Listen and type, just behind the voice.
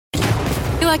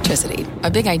Electricity,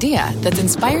 a big idea that's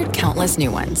inspired countless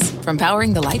new ones. From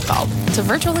powering the light bulb to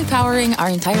virtually powering our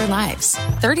entire lives.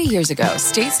 30 years ago,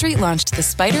 State Street launched the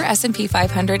Spider S&P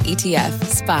 500 ETF,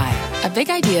 SPY. A big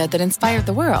idea that inspired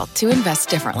the world to invest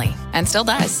differently. And still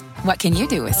does. What can you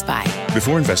do with SPY?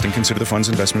 Before investing, consider the fund's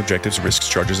investment objectives, risks,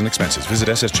 charges, and expenses. Visit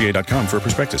ssga.com for a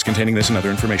prospectus containing this and other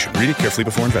information. Read it carefully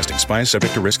before investing. SPY is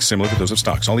subject to risks similar to those of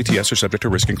stocks. All ETFs are subject to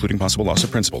risk, including possible loss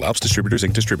of principal. Alps Distributors,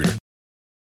 Inc. Distributor.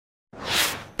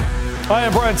 Hi,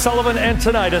 I'm Brian Sullivan, and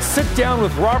tonight a sit-down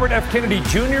with Robert F. Kennedy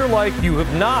Jr. like you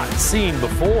have not seen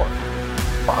before.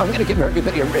 I'm going to give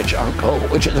everybody a rich uncle,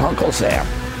 which is Uncle Sam.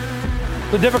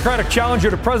 The Democratic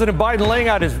challenger to President Biden laying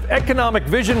out his economic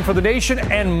vision for the nation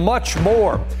and much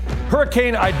more.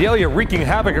 Hurricane Idalia wreaking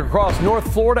havoc across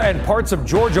North Florida and parts of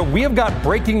Georgia. We have got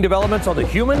breaking developments on the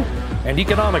human and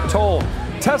economic toll.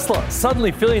 Tesla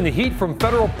suddenly feeling the heat from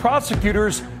federal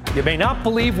prosecutors. You may not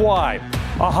believe why.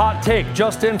 A hot take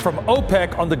just in from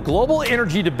OPEC on the global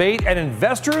energy debate, and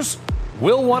investors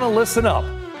will want to listen up.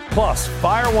 Plus,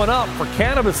 fire one up for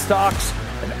cannabis stocks.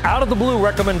 An out-of-the-blue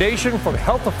recommendation from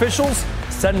health officials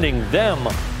sending them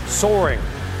soaring.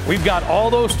 We've got all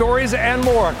those stories and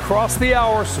more across the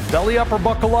hour, so belly up or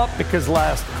buckle up because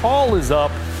last call is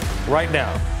up right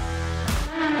now.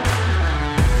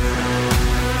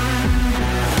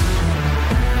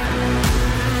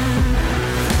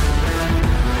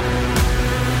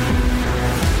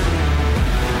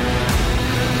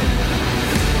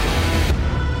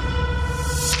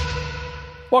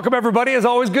 Welcome, everybody. As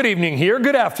always, good evening here.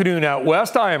 Good afternoon out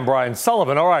west. I am Brian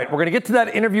Sullivan. All right, we're going to get to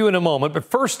that interview in a moment. But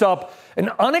first up, an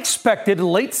unexpected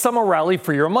late summer rally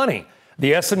for your money.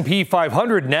 The S&P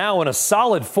 500 now in a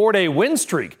solid 4-day win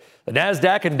streak. The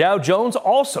NASDAQ and Dow Jones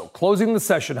also closing the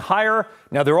session higher.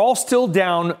 Now, they're all still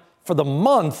down for the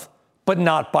month, but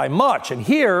not by much. And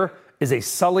here is a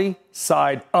Sully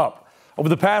side up. Over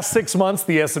the past 6 months,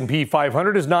 the S&P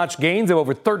 500 has notched gains of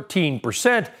over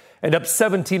 13%. And up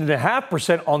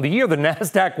 17.5% on the year. The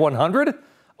NASDAQ 100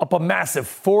 up a massive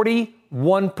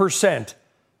 41%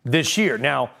 this year.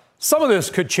 Now, some of this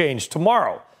could change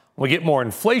tomorrow. We get more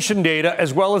inflation data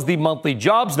as well as the monthly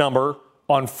jobs number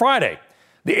on Friday.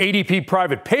 The ADP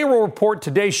private payroll report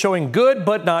today showing good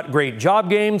but not great job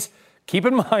gains. Keep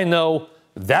in mind, though,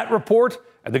 that report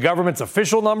and the government's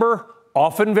official number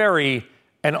often vary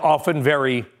and often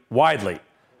vary widely.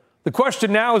 The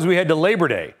question now as we head to Labor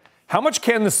Day, how much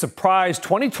can the surprise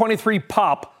 2023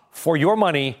 pop for your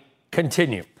money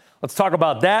continue? Let's talk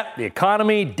about that, the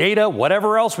economy, data,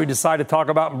 whatever else we decide to talk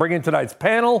about and bring in tonight's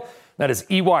panel. That is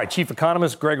EY Chief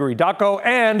Economist Gregory Dacco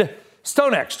and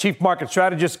StoneX Chief Market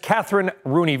Strategist Catherine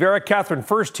Rooney-Vera. Catherine,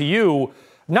 first to you.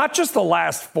 Not just the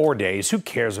last 4 days. Who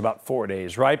cares about 4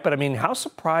 days, right? But, I mean, how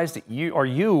surprised are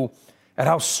you at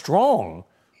how strong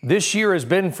this year has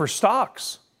been for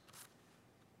stocks?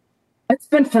 It's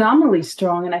been phenomenally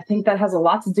strong, and I think that has a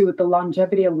lot to do with the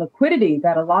longevity of liquidity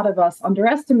that a lot of us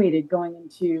underestimated going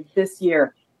into this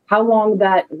year. How long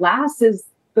that lasts is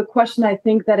the question I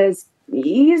think that is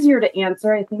easier to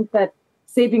answer. I think that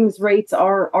savings rates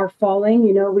are falling.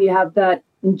 You know, we have that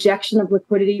injection of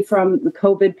liquidity from the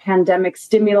COVID pandemic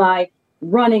stimuli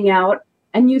running out,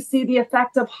 and you see the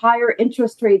effect of higher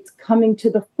interest rates coming to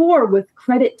the fore with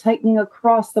credit tightening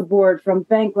across the board, from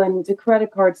bank lending to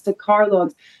credit cards to car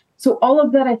loans. So all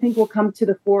of that, I think, will come to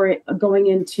the fore going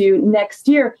into next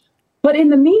year. But in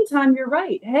the meantime, you're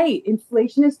right. Hey,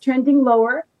 inflation is trending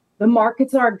lower. The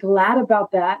markets are glad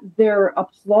about that. They're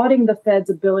applauding the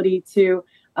Fed's ability to,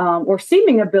 or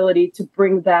seeming ability to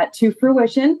bring that to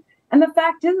fruition. And the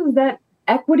fact is that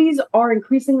equities are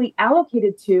increasingly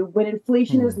allocated to when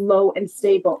inflation is low and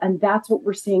stable. And that's what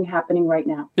we're seeing happening right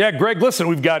now. Yeah, Greg, listen,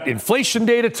 we've got inflation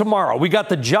data tomorrow. We got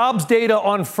the jobs data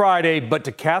on Friday. But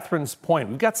to Catherine's point,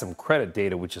 we've got some credit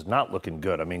data, which is not looking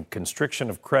good. I mean, constriction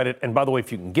of credit. And by the way,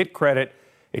 if you can get credit,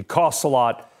 it costs a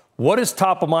lot. What is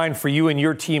top of mind for you and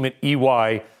your team at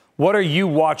EY? What are you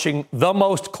watching the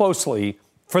most closely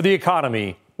for the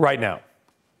economy right now?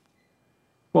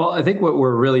 Well, I think what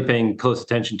we're really paying close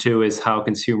attention to is how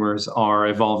consumers are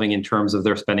evolving in terms of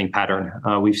their spending pattern.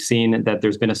 We've seen that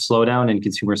there's been a slowdown in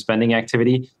consumer spending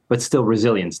activity, but still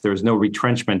resilience. There's no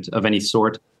retrenchment of any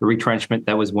sort, the retrenchment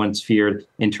that was once feared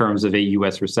in terms of a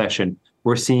U.S. recession.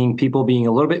 We're seeing people being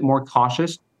a little bit more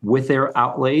cautious with their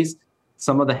outlays.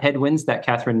 Some of the headwinds that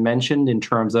Catherine mentioned in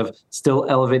terms of still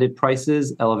elevated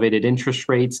prices, elevated interest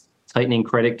rates, tightening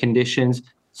credit conditions,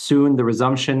 soon the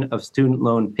resumption of student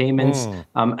loan payments,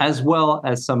 as well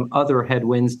as some other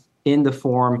headwinds in the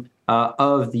form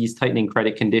of these tightening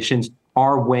credit conditions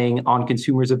are weighing on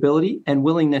consumers' ability and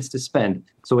willingness to spend.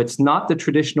 So it's not the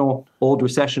traditional old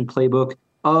recession playbook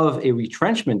of a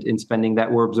retrenchment in spending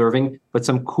that we're observing, but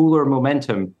some cooler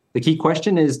momentum. The key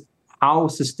question is how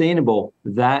sustainable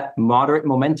that moderate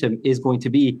momentum is going to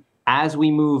be as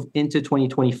we move into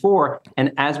 2024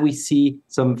 and as we see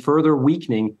some further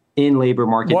weakening in labor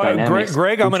market dynamics.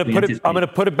 Greg, I'm going to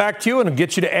put it back to you and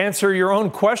get you to answer your own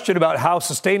question about how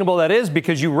sustainable that is,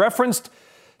 because you referenced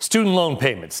student loan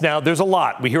payments. Now, there's a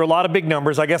lot. We hear a lot of big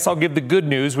numbers. I guess I'll give the good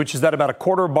news, which is that about a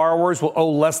quarter of borrowers will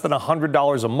owe less than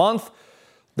 $100 a month.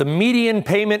 The median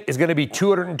payment is going to be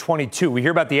 $222. We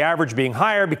hear about the average being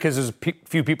higher because there's a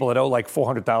few people that owe like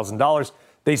 $400,000.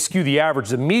 They skew the average.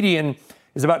 The median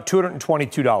is about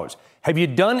 $222. Have you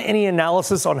done any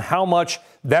analysis on how much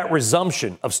that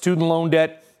resumption of student loan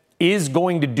debt is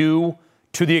going to do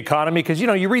to the economy? Because,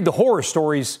 you read the horror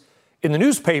stories in the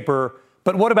newspaper,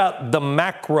 but what about the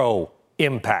macro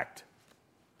impact?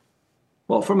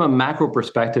 Well, from a macro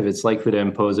perspective, it's likely to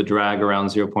impose a drag around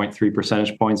 0.3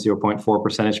 percentage points, 0.4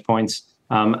 percentage points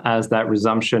as that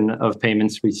resumption of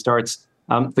payments restarts.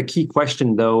 The key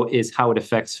question, though, is how it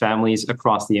affects families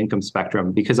across the income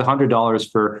spectrum, because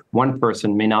 $100 for one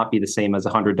person may not be the same as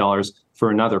 $100 for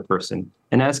another person.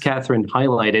 And as Catherine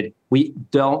highlighted, we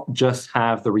don't just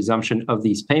have the resumption of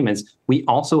these payments. We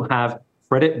also have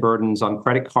credit burdens on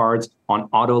credit cards, on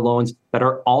auto loans that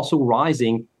are also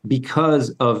rising because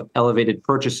of elevated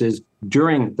purchases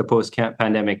during the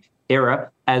post-pandemic era,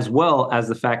 as well as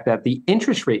the fact that the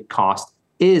interest rate cost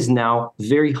is now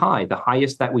very high, the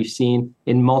highest that we've seen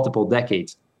in multiple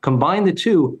decades. Combine the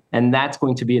two, and that's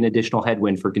going to be an additional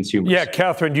headwind for consumers. Yeah,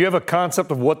 Catherine, do you have a concept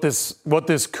of what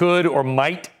this could or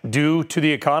might do to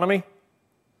the economy?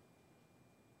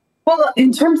 Well,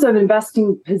 in terms of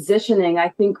investing positioning, I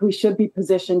think we should be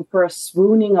positioned for a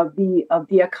swooning of the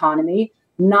economy,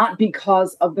 not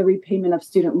because of the repayment of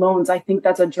student loans. I think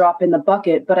that's a drop in the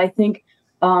bucket, but I think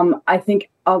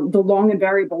the long and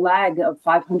variable lag of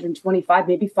 525,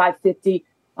 maybe 550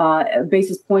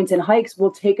 basis points in hikes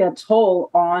will take a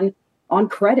toll on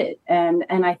credit, and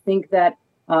I think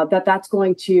that's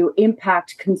going to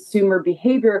impact consumer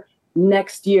behavior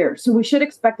next year. So we should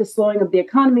expect a slowing of the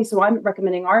economy. So I'm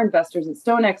recommending our investors at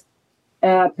StoneX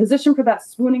position for that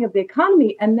swooning of the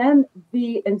economy and then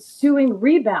the ensuing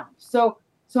rebound. So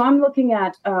I'm looking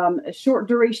at short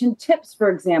duration tips, for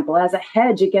example, as a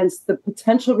hedge against the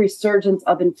potential resurgence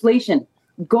of inflation.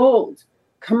 Gold,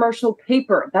 commercial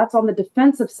paper, that's on the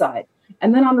defensive side.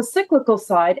 And then on the cyclical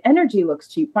side, energy looks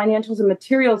cheap, financials and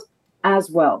materials as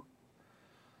well.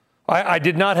 I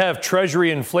did not have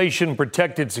Treasury inflation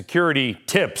protected security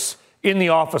tips in the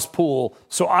office pool,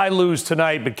 so I lose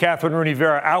tonight. But Catherine Rooney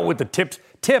Vera out with the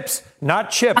tips,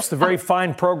 not chips, the very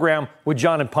fine program with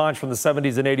John and Ponch from the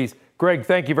 70s and 80s. Greg,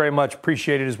 thank you very much.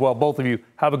 Appreciate it as well. Both of you,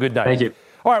 have a good night. Thank you.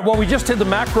 All right, well, we just hit the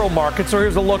macro market, so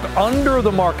here's a look under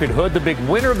the market hood. The big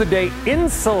winner of the day,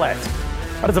 Insulet.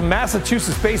 That is a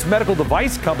Massachusetts-based medical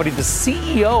device company. The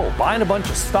CEO buying a bunch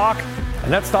of stock,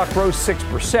 and that stock rose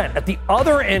 6%. At the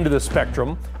other end of the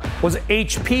spectrum was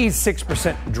HP's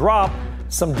 6% drop.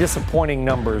 Some disappointing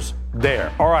numbers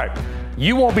there. All right,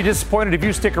 you won't be disappointed if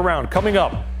you stick around. Coming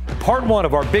up, part one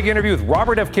of our big interview with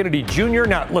Robert F. Kennedy Jr.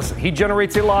 Now, listen, he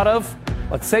generates a lot of,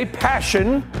 let's say,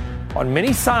 passion on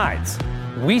many sides.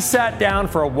 We sat down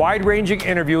for a wide-ranging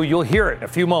interview. You'll hear it in a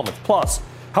few moments. Plus,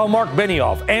 how Mark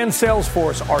Benioff and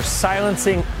Salesforce are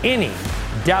silencing any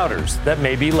doubters that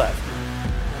may be left.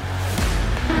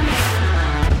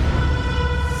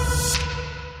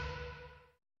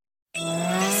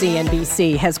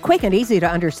 CNBC has quick and easy to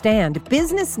understand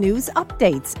business news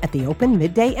updates at the open,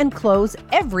 midday, and close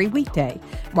every weekday.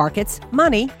 Markets,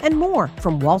 money, and more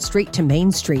from Wall Street to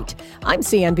Main Street. I'm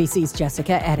CNBC's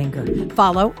Jessica Ettinger.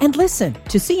 Follow and listen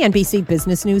to CNBC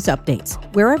Business News Updates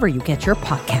wherever you get your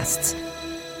podcasts.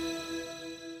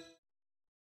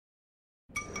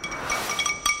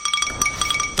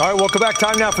 All right, welcome back.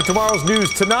 Time now for tomorrow's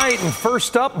news tonight. And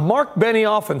first up, Mark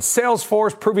Benioff and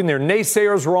Salesforce proving their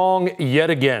naysayers wrong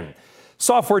yet again.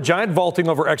 Software giant vaulting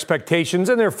over expectations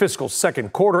in their fiscal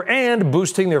second quarter and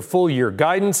boosting their full year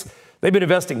guidance. They've been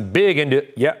investing big into,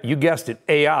 yeah, you guessed it,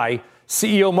 AI.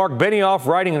 CEO Mark Benioff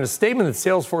writing in a statement that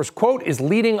Salesforce, quote, is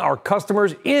leading our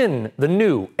customers in the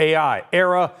new AI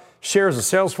era. Shares of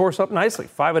Salesforce up nicely,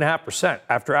 5.5%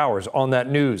 after hours on that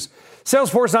news.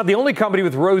 Salesforce not the only company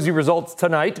with rosy results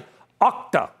tonight.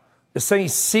 Okta is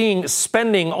seeing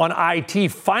spending on IT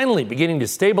finally beginning to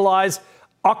stabilize.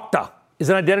 Okta is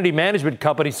an identity management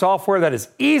company software that is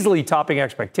easily topping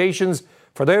expectations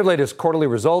for their latest quarterly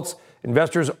results.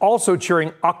 Investors also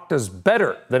cheering Okta's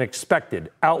better than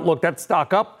expected outlook. That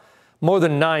stock up more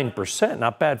than 9%.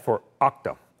 Not bad for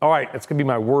Okta. All right, that's going to be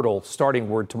my Wordle starting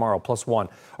word tomorrow, +1. All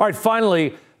right,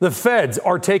 finally, The feds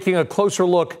are taking a closer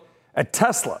look at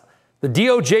Tesla. The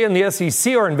DOJ and the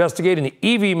SEC are investigating the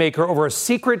EV maker over a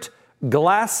secret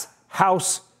glass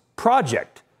house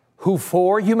project. Who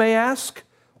for, you may ask?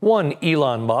 One,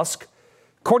 Elon Musk.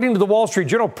 According to the Wall Street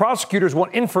Journal, prosecutors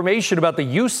want information about the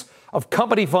use of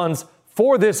company funds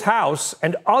for this house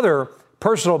and other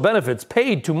personal benefits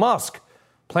paid to Musk.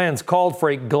 Plans called for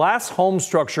a glass home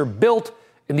structure built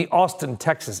in the Austin,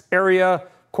 Texas area.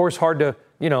 Of course, hard to,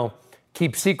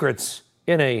 keep secrets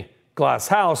in a glass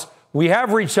house. We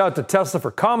have reached out to Tesla for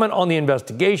comment on the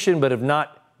investigation, but have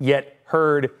not yet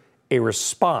heard a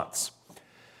response.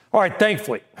 All right,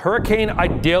 thankfully, Hurricane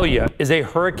Idalia is a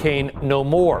hurricane no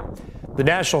more. The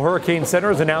National Hurricane Center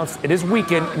has announced it is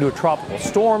weakened into a tropical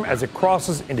storm as it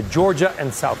crosses into Georgia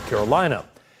and South Carolina.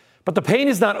 But the pain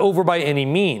is not over by any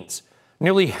means.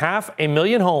 Nearly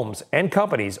 500,000 homes and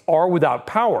companies are without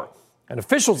power, and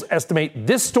officials estimate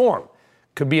this storm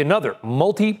could be another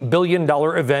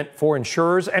multi-billion-dollar event for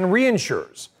insurers and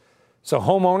reinsurers. So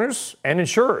homeowners and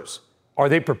insurers, are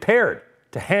they prepared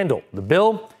to handle the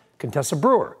bill? Contessa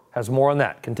Brewer has more on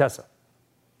that. Contessa.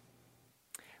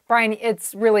 Brian,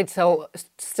 it's really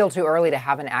still too early to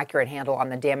have an accurate handle on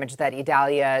the damage that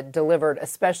Idalia delivered,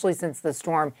 especially since the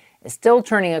storm is still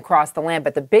turning across the land.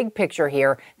 But the big picture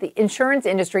here, the insurance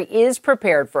industry is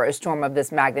prepared for a storm of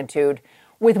this magnitude,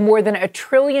 with more than $1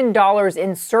 trillion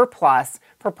in surplus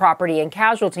for property and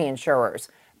casualty insurers.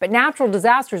 But natural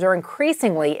disasters are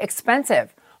increasingly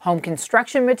expensive. Home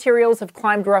construction materials have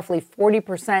climbed roughly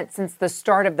 40% since the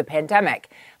start of the pandemic.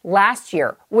 Last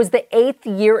year was the 8th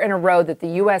year in a row that the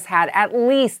U.S. had at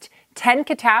least 10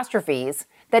 catastrophes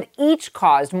that each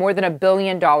caused more than $1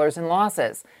 billion in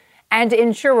losses. And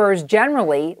insurers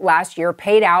generally last year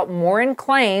paid out more in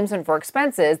claims and for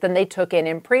expenses than they took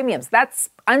in premiums. That's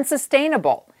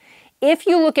unsustainable. If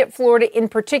you look at Florida in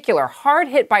particular, hard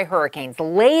hit by hurricanes,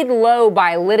 laid low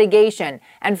by litigation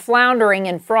and floundering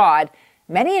in fraud,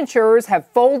 many insurers have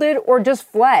folded or just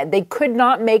fled. They could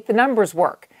not make the numbers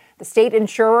work. The state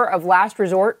insurer of last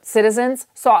resort, Citizens,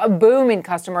 saw a boom in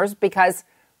customers because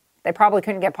they probably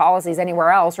couldn't get policies anywhere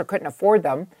else or couldn't afford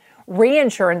them.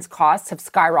 Reinsurance costs have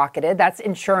skyrocketed. That's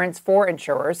insurance for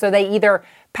insurers. So they either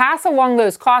pass along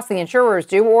those costs, the insurers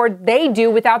do, or they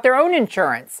do without their own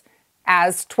insurance,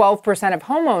 as 12% of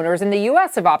homeowners in the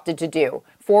U.S. have opted to do.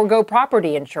 Forgo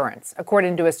property insurance,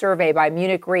 according to a survey by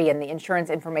Munich Re and the Insurance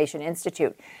Information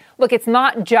Institute. Look, it's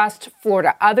not just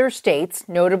Florida. Other states,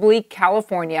 notably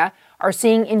California, are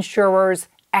seeing insurers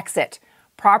exit.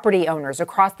 Property owners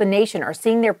across the nation are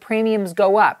seeing their premiums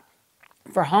go up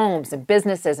for homes and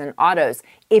businesses and autos.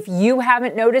 If you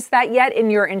haven't noticed that yet in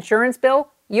your insurance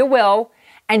bill, you will.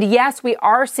 And yes, we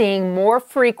are seeing more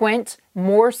frequent,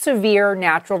 more severe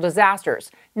natural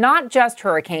disasters, not just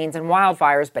hurricanes and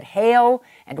wildfires, but hail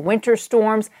and winter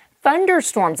storms.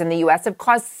 Thunderstorms in the U.S. have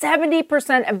caused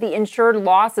 70% of the insured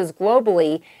losses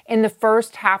globally in the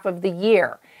first half of the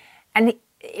year. And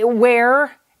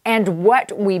where and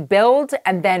what we build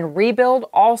and then rebuild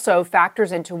also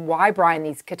factors into why, Brian,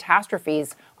 these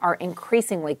catastrophes are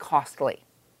increasingly costly.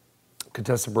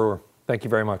 Contessa Brewer, thank you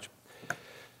very much.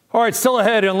 All right, still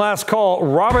ahead in Last Call,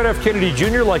 Robert F. Kennedy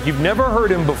Jr., like you've never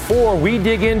heard him before. We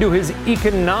dig into his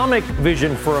economic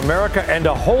vision for America and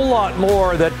a whole lot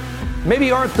more that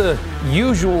maybe aren't the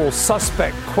usual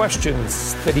suspect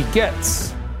questions that he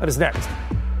gets. That is next.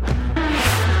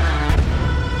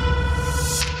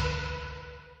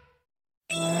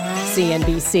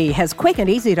 CNBC has quick and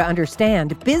easy to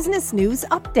understand business news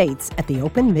updates at the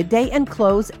open, midday, and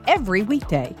close every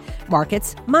weekday.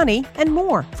 Markets, money, and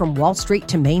more from Wall Street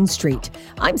to Main Street.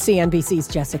 I'm CNBC's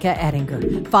Jessica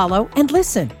Ettinger. Follow and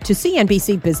listen to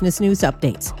CNBC Business News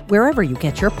Updates wherever you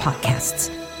get your podcasts.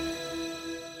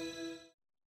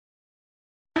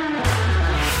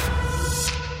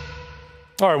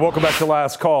 All right, welcome back to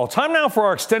Last Call. Time now for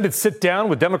our extended sit-down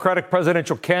with Democratic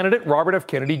presidential candidate Robert F.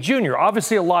 Kennedy Jr.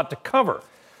 Obviously a lot to cover,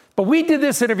 but we did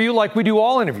this interview like we do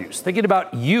all interviews, thinking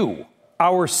about you,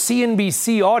 our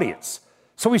CNBC audience.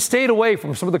 So we stayed away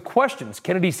from some of the questions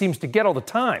Kennedy seems to get all the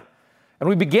time. And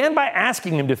we began by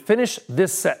asking him to finish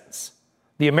this sentence.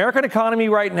 The American economy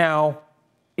right now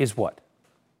is what?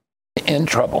 In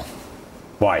trouble.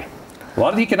 Why? A lot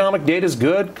of the economic data is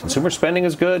good. Consumer spending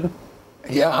is good.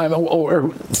 Yeah, I'm over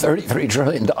 $33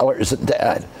 trillion in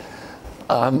debt.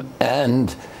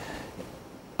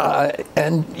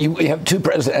 We have two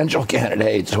presidential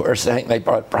candidates who are saying they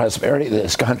brought prosperity to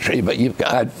this country, but you've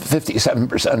got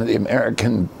 57% of the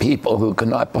American people who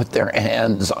cannot put their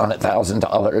hands on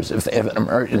 $1,000 if they have an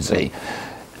emergency.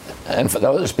 And for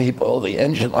those people, the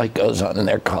engine light goes on in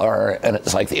their car, and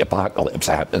it's like the apocalypse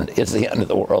happened. It's the end of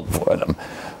the world for them.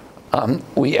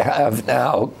 We have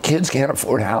now kids can't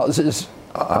afford houses.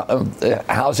 The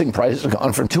housing price has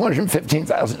gone from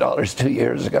 $215,000 2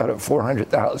 years ago to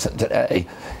 $400,000 today.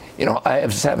 You know, I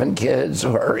have 7 kids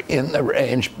who are in the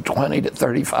range 20 to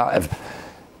 35,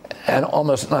 and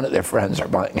almost none of their friends are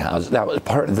buying houses. That was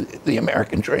part of the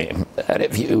American dream, that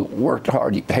if you worked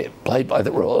hard, you played by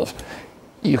the rules,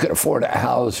 you could afford a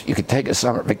house, you could take a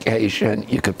summer vacation,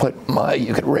 you could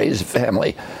raise a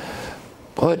family,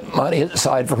 put money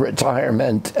aside for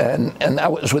retirement, and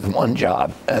that was with one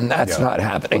job, and that's not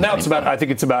happening. Well, now I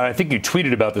think you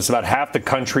tweeted about this, about half the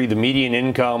country, the median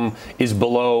income is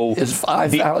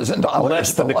 $5,000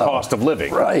 less than the cost of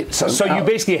living. Right. So you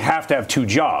basically have to have 2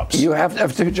 jobs. You have to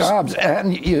have 2 jobs,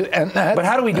 But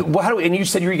how do we and you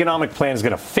said your economic plan is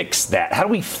going to fix that. How do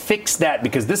we fix that?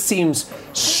 Because this seems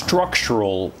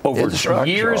structural over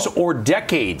years or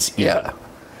decades even. Yeah.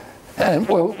 And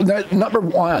well, number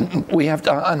one, we have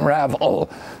to unravel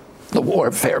the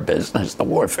warfare business, the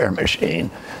warfare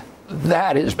machine.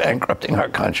 That is bankrupting our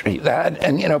country. That,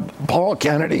 and you know, Paul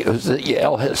Kennedy, who's a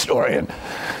Yale historian,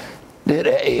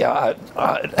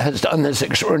 has done this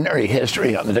extraordinary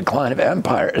history on the decline of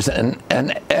empires, and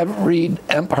every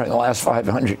empire in the last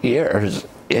 500 years,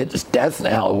 its death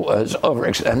knell was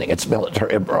overextending its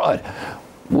military abroad.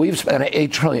 We've spent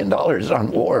 $8 trillion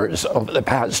on wars over the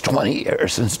past 20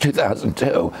 years, since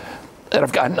 2002, that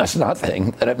have gotten us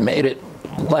nothing, that have made it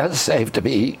less safe to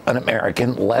be an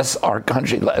American, our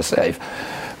country less safe.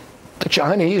 The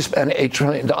Chinese spent $8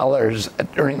 trillion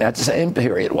during that same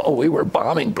period while we were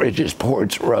bombing bridges,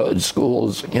 ports, roads,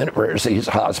 schools, universities,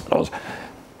 hospitals.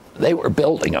 They were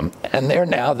building them, and they're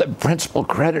now the principal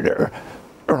creditor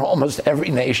for almost every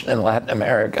nation in Latin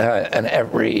America and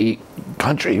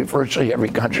virtually every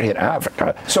country in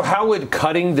Africa. So how would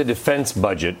cutting the defense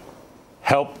budget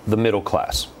help the middle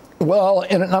class? Well,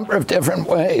 in a number of different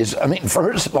ways. I mean,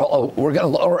 first of all, we're going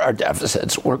to lower our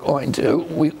deficits.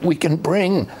 We can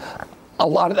bring a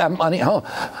lot of that money home.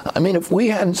 I mean, if we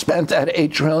hadn't spent that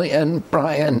 $8 trillion,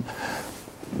 Brian,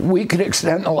 we could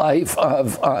extend the life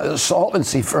of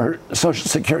solvency for Social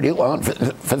Security loan for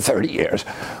 30 years.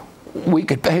 We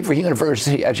could pay for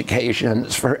university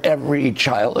educations for every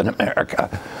child in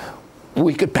America.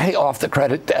 We could pay off the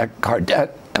credit card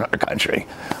debt in our country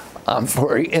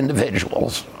for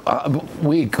individuals.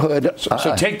 We could...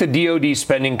 So take the DOD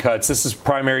spending cuts. This is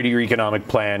primary to your economic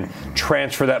plan.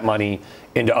 Transfer that money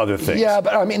into other things. Yeah,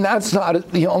 but I mean, that's not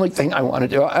the only thing I want to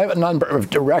do. I have a number of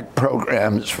direct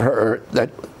programs that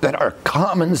are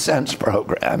common sense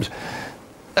programs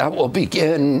that will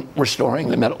begin restoring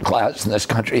the middle class in this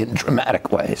country in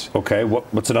dramatic ways. Okay,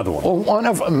 what's another one? Well, one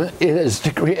of them is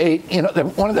to create,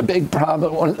 one of the big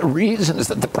problems, one of the reasons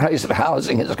that the price of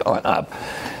housing has gone up,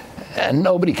 and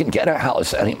nobody can get a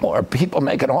house anymore. People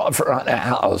make an offer on a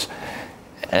house,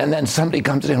 and then somebody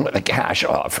comes in with a cash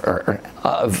offer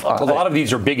of... a lot of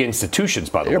these are big institutions,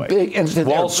 by the way. They're big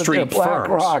institutions. Wall Street firms.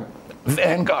 BlackRock,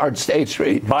 Vanguard, State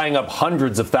Street. Buying up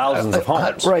hundreds of thousands of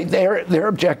homes. Right. Their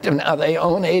objective now, they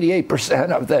own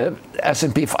 88% of the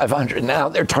S&P 500. Now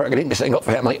they're targeting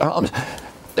single-family homes.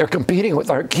 They're competing with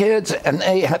our kids, and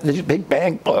they have these big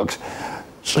bank books.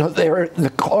 So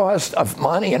the cost of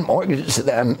money and mortgages to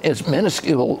them is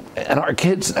minuscule, and our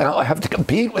kids now have to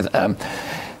compete with them.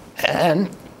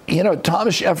 And,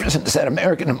 Thomas Jefferson said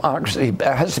American democracy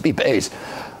has to be based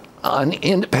on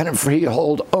independent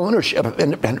freehold, ownership of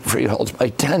independent freeholds by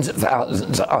tens of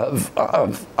thousands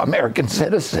of American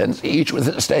citizens, each with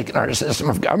a stake in our system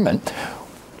of government.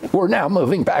 We're now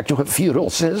moving back to a feudal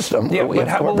system. Yeah,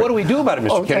 but what do we do about it,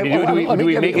 Mr. Kennedy? Do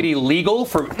we make it illegal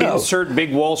for insert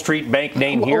big Wall Street bank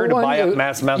name here to buy up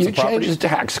mass amounts of property? You change the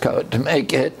tax code to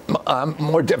make it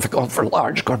more difficult for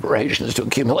large corporations to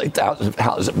accumulate thousands of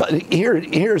houses. But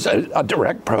here's a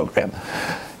direct program.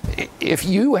 If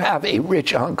you have a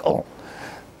rich uncle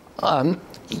who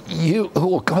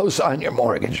will co-sign your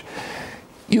mortgage,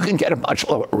 you can get a much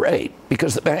lower rate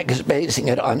because the bank is basing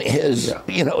it on his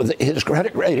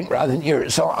credit rating rather than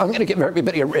yours. So I'm going to give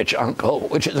everybody a rich uncle,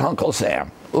 which is Uncle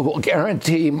Sam, who will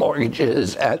guarantee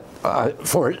mortgages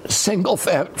for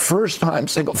first-time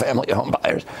single-family home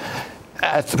buyers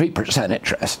at 3%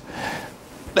 interest.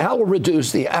 That will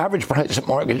reduce the average price of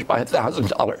mortgage by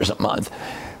 $1,000 a month.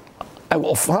 I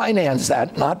will finance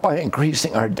that not by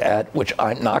increasing our debt, which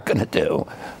I'm not going to do,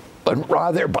 but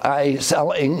rather by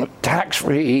selling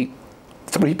tax-free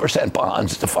 3%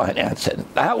 bonds to finance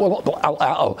it. That will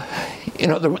allow,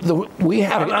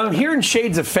 I'm hearing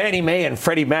shades of Fannie Mae and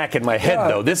Freddie Mac in my head,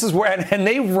 though. This is where, and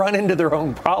they run into their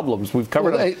own problems. We've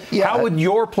covered them. How would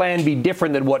your plan be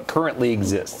different than what currently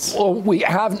exists? Well, we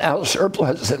have now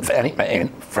surplus in Fannie Mae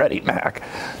and Freddie Mac.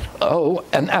 Oh,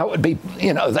 and that would be,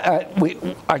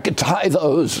 I could tie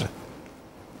those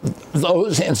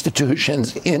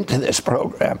institutions into this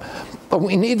program. But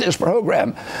we need this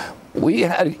program. We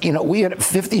had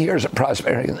 50 years of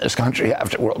prosperity in this country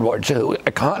after World War II.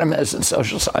 Economists and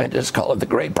social scientists call it the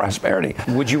Great Prosperity.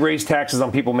 Would you raise taxes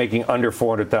on people making under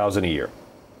 $400,000 a year?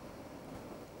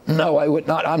 No, I would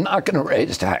not. I'm not going to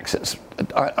raise taxes.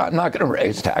 I'm not going to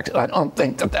raise taxes. I don't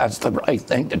think that that's the right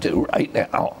thing to do right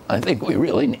now. I think we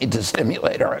really need to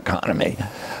stimulate our economy.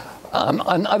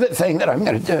 Another thing that I'm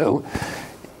going to do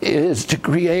is to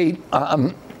create,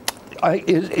 and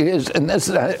this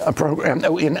is a program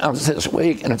that we announced this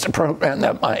week, and it's a program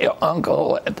that my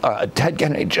uncle, Ted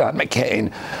Kennedy, John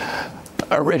McCain,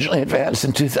 originally advanced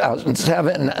in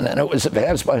 2007, and then it was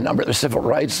advanced by a number of the civil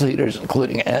rights leaders,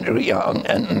 including Andrew Young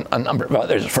and a number of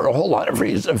others, for a whole lot of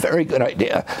reasons. A very good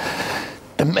idea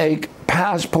to make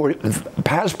passport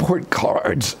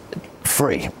cards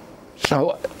free.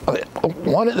 So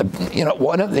one of the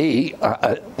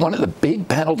big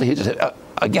penalties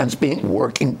against being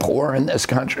working poor in this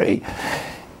country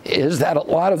is that a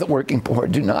lot of the working poor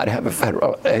do not have a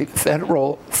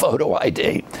federal photo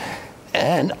ID.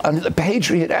 And under the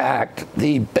Patriot Act,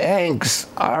 the banks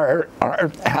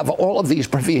have all of these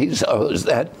provisos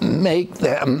that make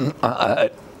them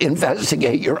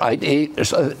investigate your ID,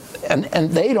 and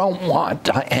they don't want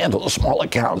to handle small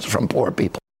accounts from poor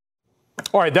people.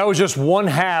 All right, that was just one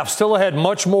half. Still ahead,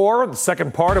 much more. The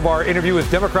second part of our interview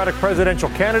with Democratic presidential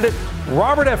candidate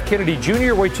Robert F. Kennedy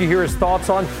Jr. Wait to hear his thoughts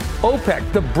on OPEC,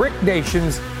 the BRIC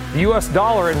nations, the U.S.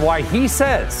 dollar, and why he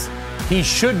says he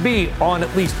should be on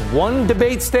at least one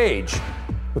debate stage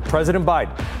with President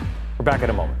Biden. We're back in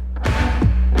a moment.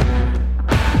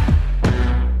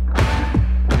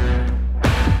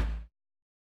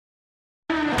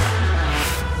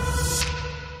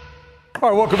 All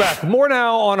right, welcome back. More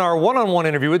now on our one-on-one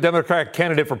interview with Democratic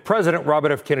candidate for president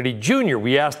Robert F. Kennedy Jr.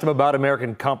 We asked him about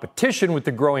American competition with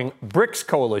the growing BRICS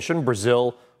coalition,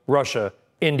 Brazil, Russia,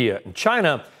 India, and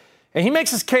China. And he makes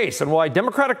his case on why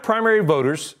Democratic primary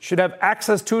voters should have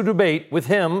access to a debate with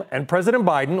him and President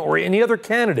Biden or any other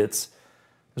candidates,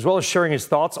 as well as sharing his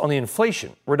thoughts on the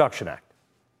Inflation Reduction Act.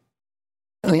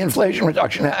 The Inflation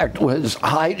Reduction Act was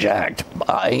hijacked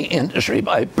by industry,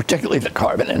 by particularly the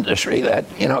carbon industry, that,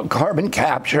 carbon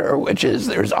capture,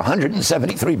 there's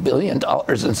 $173 billion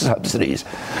in subsidies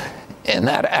in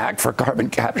that act for carbon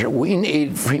capture. We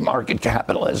need free market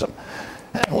capitalism.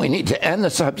 And we need to end the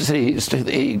subsidies to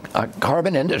the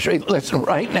carbon industry. Listen,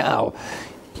 right now,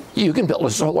 you can build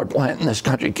a solar plant in this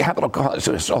country. Capital costs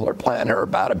of a solar plant are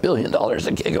about $1 billion a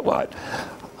gigawatt.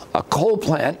 A coal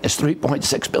plant is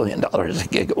 $3.6 billion a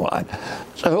gigawatt.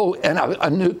 So, and a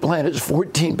nuke plant is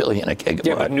 $14 billion a gigawatt.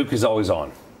 Yeah, but nuke is always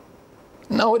on.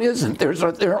 No, it isn't.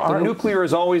 The nuclear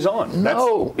is always on.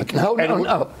 No. They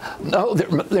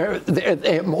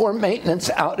have more maintenance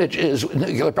outages with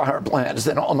nuclear power plants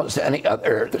than almost any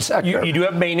other sector. You do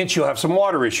have maintenance. You'll have some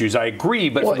water issues. I agree,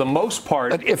 but for the most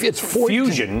part, but if it's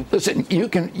fusion, listen, you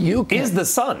can is the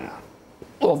sun.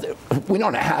 Well, we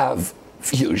don't have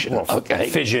fusion. Well, okay.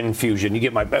 Fusion. You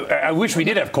get my. I wish we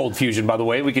did have cold fusion. By the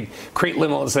way, we could create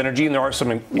limitless energy, and there are some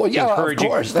encouraging.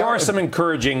 Of course, there are some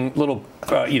encouraging little,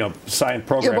 science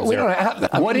programs. Yeah, but we don't have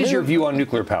that. What is your view on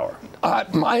nuclear power?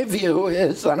 My view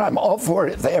is that I'm all for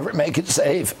it if they ever make it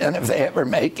safe and if they ever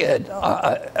make it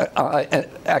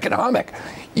economic.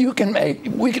 We can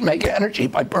make energy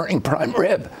by burning prime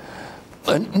rib.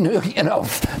 But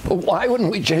why wouldn't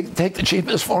we take the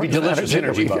cheapest form of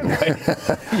energy? By the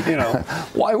way.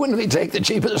 Why wouldn't we take the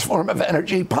cheapest form of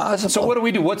energy possible? So what do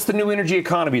we do? What's the new energy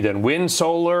economy then? Wind,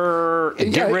 solar,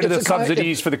 get rid of the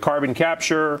subsidies for the carbon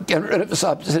capture? Get rid of the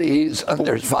subsidies.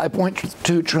 There's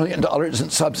 $5.2 trillion in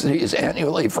subsidies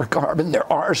annually for carbon.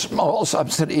 There are small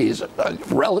subsidies,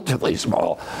 relatively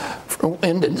small, for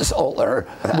wind and solar.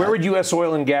 Where would U.S.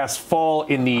 oil and gas fall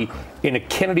in a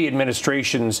Kennedy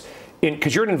administration's,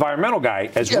 because you're an environmental guy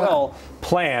as well,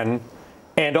 plan,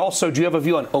 and also, do you have a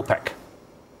view on OPEC?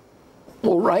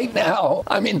 Well, right now,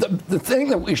 the thing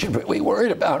that we should be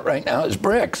worried about right now is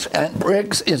BRICS, and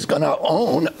BRICS is going to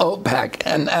own OPEC,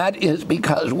 and that is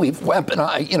because we've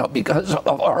weaponized, because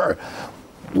of our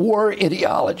war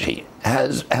ideology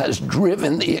has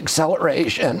driven the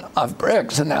acceleration of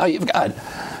BRICS, and now you've got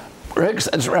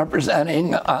BRICS that's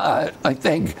representing, I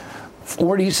think,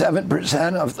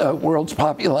 47% of the world's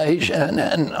population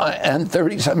and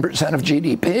 37% of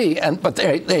GDP. But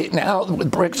they now,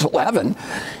 with BRICS 11,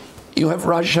 you have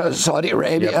Russia, Saudi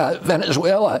Arabia,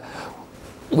 Venezuela.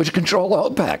 which control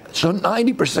OPEC. So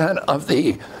 90% of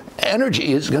the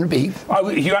energy is going to be.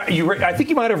 I think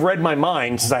you might have read my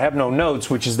mind, since I have no notes,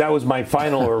 which is that was my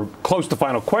final or close to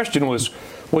final question was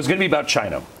going to be about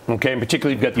China. Okay, and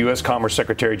particularly you've got the U.S. Commerce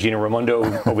Secretary Gina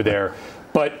Raimondo over there.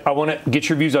 But I want to get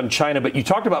your views on China. But you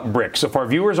talked about BRICS. So if our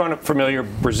viewers aren't familiar,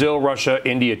 Brazil, Russia,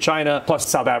 India, China, plus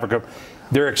South Africa.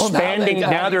 They're expanding.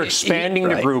 Now they're expanding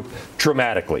the group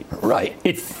dramatically. Right.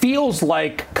 It feels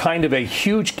like kind of a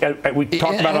huge. We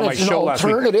talked about it on my show last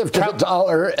week. Alternative to the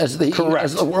dollar as the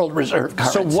world reserve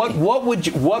currency. So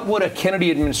what would a Kennedy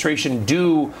administration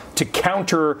do to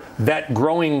counter that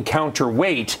growing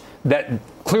counterweight that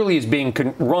clearly is being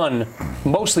run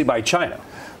mostly by China?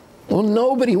 Well,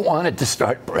 nobody wanted to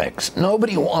start BRICS.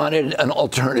 Nobody wanted an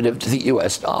alternative to the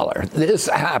U.S. dollar. This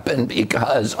happened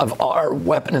because of our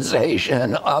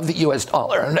weaponization of the U.S.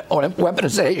 dollar and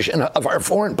weaponization of our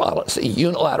foreign policy,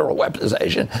 unilateral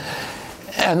weaponization,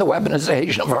 and the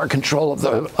weaponization of our control of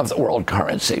the world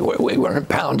currency, where we were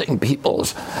impounding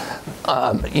people's,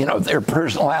 their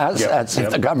personal assets if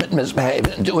the government misbehaved,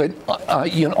 and do it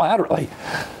unilaterally.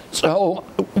 So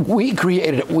we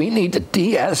created it. We need to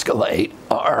de-escalate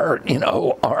our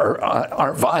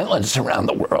violence around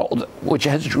the world, which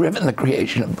has driven the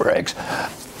creation of BRICS.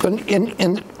 But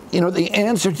the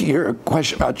answer to your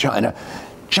question about China,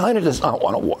 China does not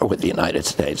want a war with the United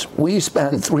States. We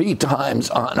spend 3 times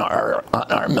on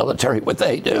our military what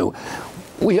they do.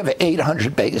 We have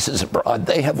 800 bases abroad.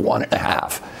 They have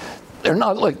 1.5. They're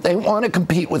not like they want to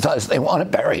compete with us. They want to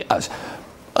bury us.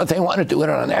 They want to do it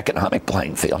on an economic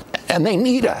playing field, and they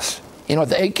need us.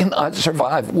 They cannot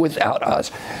survive without us.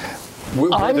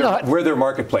 We're their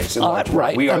marketplace.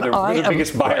 Right. We're the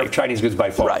biggest buyer of Chinese goods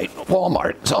by far. Right,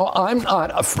 Walmart. So I'm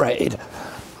not afraid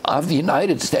of the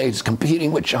United States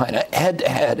competing with China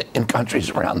head-to-head in countries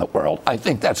around the world. I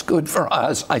think that's good for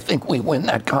us. I think we win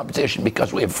that competition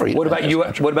because we have freedom.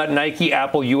 What about Nike,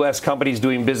 Apple, U.S. companies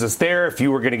doing business there? If you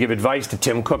were going to give advice to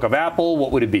Tim Cook of Apple,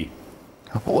 what would it be?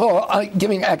 Well,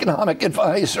 giving economic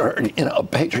advice or,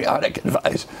 patriotic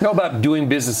advice. No, about doing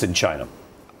business in China.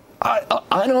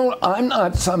 I'm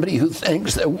not somebody who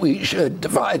thinks that we should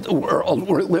divide the world.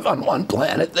 We live on one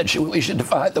planet. We should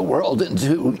divide the world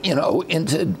into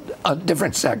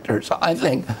different sectors. I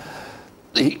think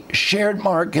the shared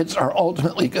markets are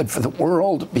ultimately good for the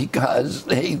world because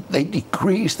they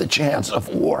decrease the chance of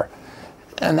war.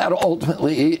 And that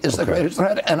ultimately is the greatest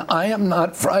threat. And I am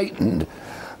not frightened.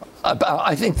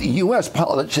 I think the U.S.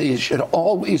 policy should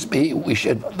always be,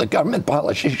 the government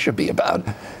policy should be about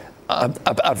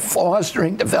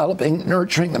fostering, developing,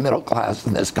 nurturing the middle class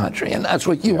in this country. And that's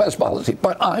what U.S. policy.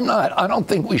 But I don't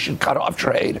think we should cut off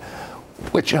trade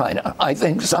with China. I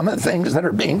think some of the things that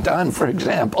are being done, for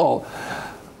example,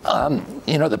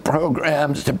 the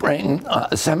programs to bring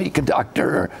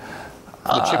semiconductor.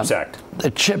 The CHIPS Act.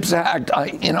 The CHIPS Act.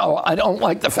 I don't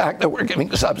like the fact that we're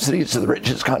giving subsidies to the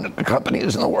richest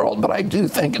companies in the world, but I do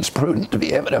think it's prudent to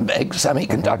be able to make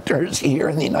semiconductors here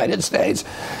in the United States.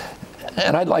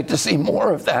 And I'd like to see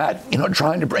more of that,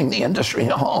 trying to bring the industry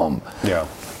home. Yeah.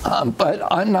 But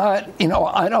I'm not,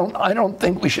 I don't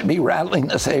think we should be rattling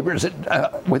the sabers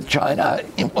with China.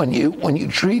 When you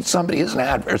treat somebody as an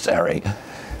adversary,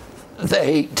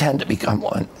 they tend to become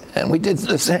one. And we did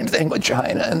the same thing with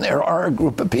China. And there are a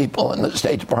group of people in the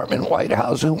State Department and White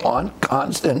House who want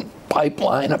constant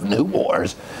pipeline of new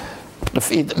wars to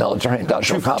feed the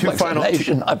military-industrial complex. And they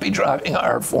should not be driving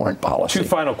our foreign policy. 2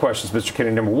 final questions, Mr.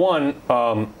 Kennedy. Number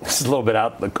 1, this is a little bit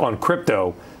out on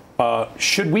crypto.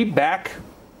 Should we back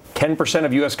 10%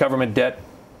 of U.S. government debt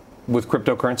with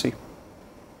cryptocurrency?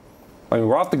 I mean,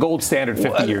 we're off the gold standard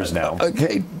 50 years now.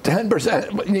 Okay,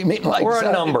 10%. You mean like or a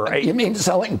number? You mean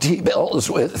selling T-bills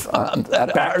with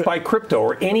that backed by crypto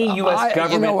or any U.S.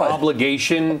 government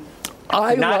obligation?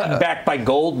 Not backed by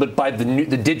gold, but by the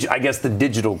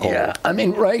digital gold. Yeah, I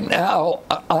mean, right now,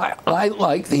 I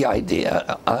like the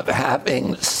idea of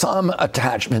having some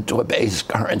attachment to a base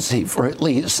currency for at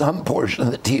least some portion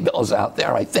of the T-bills out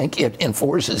there. I think it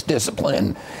enforces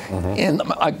discipline in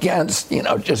them against,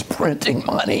 just printing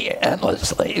money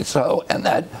endlessly. So, and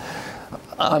that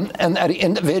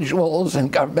individuals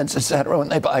and governments, et cetera, when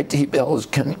they buy T-bills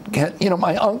can get,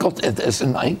 my uncle did this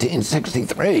in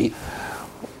 1963.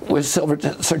 With silver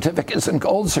certificates and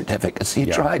gold certificates. He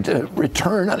tried to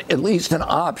return at least an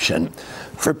option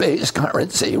for base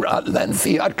currency rather than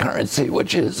fiat currency,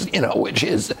 which is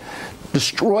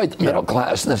destroyed the middle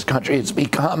class in this country. It's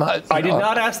become a... I did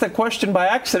not ask that question by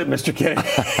accident, Mr. Kennedy.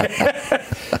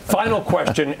 Final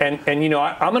question, and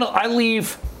I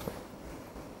leave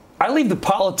the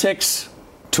politics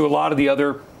to a lot of the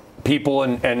other people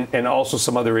and also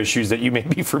some other issues that you may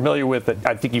be familiar with that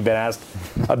I think you've been asked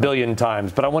a billion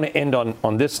times. But I want to end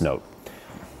on this note,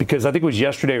 because I think it was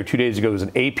yesterday or 2 days ago, there was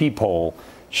an AP poll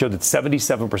showed that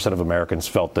 77% of Americans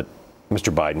felt that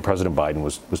Mr. Biden, President Biden,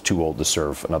 was too old to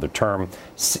serve another term,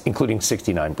 including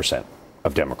 69%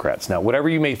 of Democrats. Now, whatever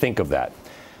you may think of that,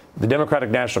 the Democratic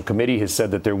National Committee has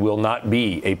said that there will not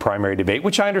be a primary debate,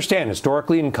 which I understand.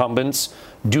 Historically, incumbents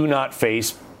do not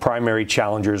face primary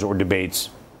challengers or debates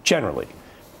generally.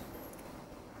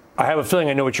 I have a feeling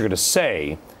I know what you're going to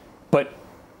say, but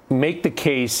make the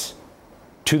case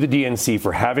to the DNC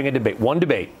for having a debate, one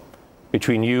debate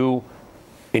between you,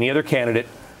 any other candidate,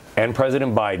 and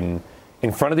President Biden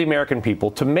in front of the American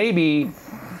people to maybe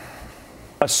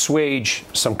assuage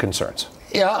some concerns.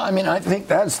 Yeah, I mean, I think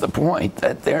that's the point,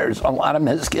 that there's a lot of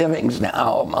misgivings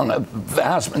now among a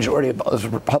vast majority of both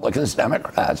Republicans and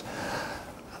Democrats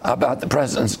about the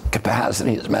president's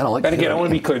capacity as mental acuity. And again, I want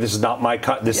to be clear, this is not my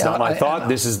thought.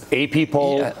 This is AP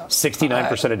poll,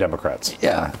 69% of Democrats.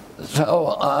 Yeah.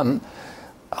 So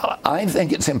I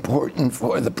think it's important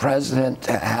for the president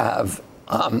to have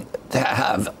a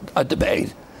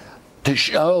debate, to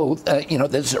show that,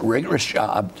 this is a rigorous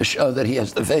job, to show that he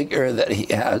has the vigor, that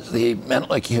he has the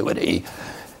mental acuity,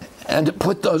 and to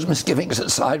put those misgivings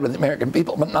aside with the American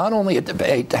people. But not only a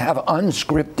debate, to have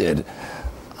unscripted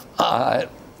a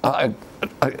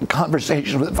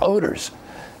conversation with voters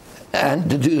and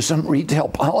to do some retail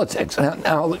politics.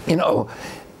 Now,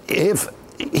 if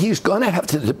he's going to have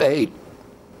to debate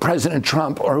President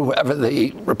Trump or whoever the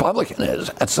Republican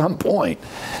is at some point,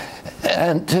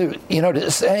 and to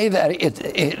say that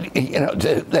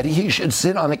that he should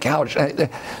sit on the couch.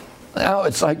 Now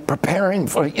it's like preparing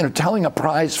for, telling a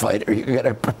prize fighter, you got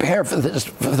to prepare for this,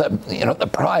 for the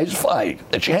prize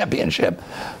fight, the championship,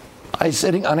 by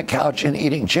sitting on a couch and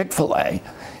eating Chick-fil-A.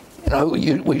 You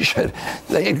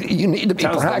need to be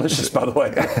practicing. By the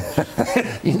way,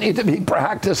 you need to be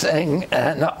practicing,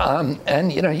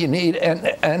 and you need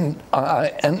and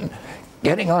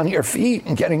getting on your feet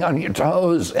and getting on your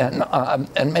toes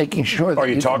and making sure that Are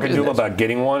you talking to him about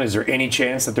getting one? Is there any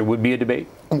chance that there would be a debate?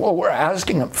 Well, we're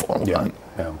asking him for one.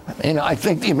 Yeah. I mean, I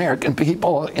think the American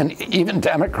people, and even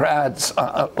Democrats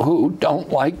who don't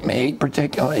like me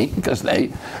particularly because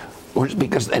they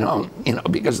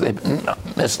don't, because they've been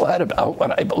misled about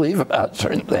what I believe about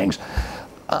certain things.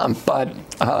 But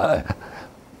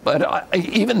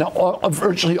even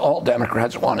virtually all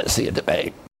Democrats want to see a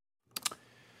debate.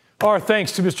 Our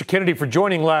thanks to Mr. Kennedy for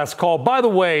joining last call. By the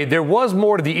way, there was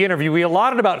more to the interview. We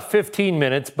allotted about 15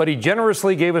 minutes, but he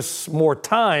generously gave us more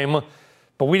time,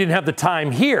 but we didn't have the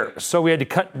time here. So we had to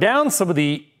cut down some of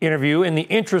the interview in the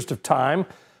interest of time.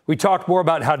 We talked more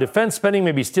about how defense spending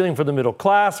may be stealing from the middle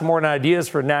class, more on ideas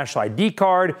for a national ID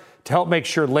card to help make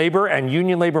sure labor and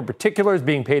union labor in particular is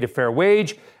being paid a fair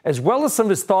wage, as well as some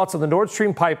of his thoughts on the Nord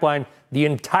Stream pipeline. The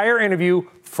entire interview,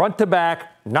 front to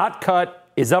back, not cut,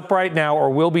 is up right now or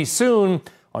will be soon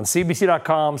on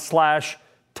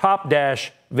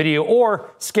cbc.com/top-video,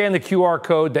 or scan the QR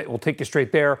code that will take you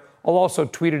straight there. I'll also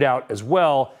tweet it out as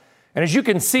well. And as you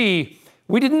can see,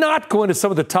 we did not go into some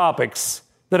of the topics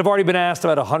that have already been asked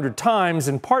about 100 times,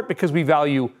 in part because we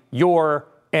value your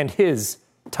and his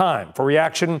time. For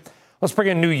reaction, let's bring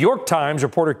in New York Times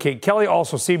reporter Kate Kelly,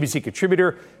 also CBC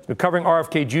contributor. He's been covering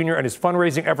RFK Jr. and his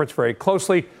fundraising efforts very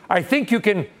closely. I think you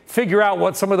can figure out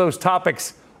what some of those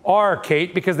topics are,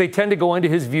 Kate, because they tend to go into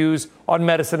his views on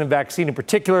medicine and vaccine in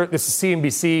particular. This is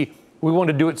CNBC. We want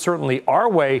to do it certainly our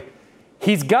way.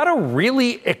 He's got a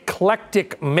really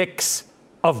eclectic mix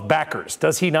of backers,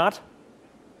 does he not?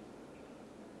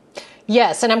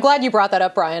 Yes, and I'm glad you brought that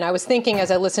up, Brian. I was thinking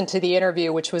as I listened to the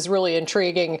interview, which was really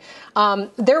intriguing,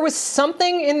 there was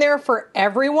something in there for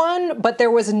everyone, but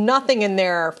there was nothing in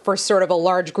there for sort of a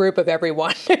large group of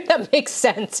everyone, if that makes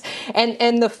sense.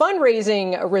 And the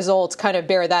fundraising results kind of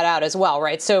bear that out as well,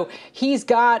 right? So he's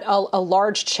got a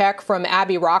large check from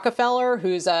Abby Rockefeller,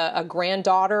 who's a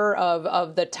granddaughter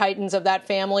of the titans of that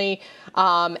family,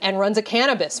 and runs a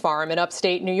cannabis farm in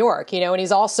upstate New York, and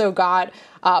he's also got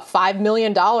 $5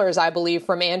 million, I believe,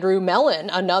 from Andrew Mellon,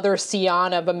 another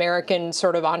scion of American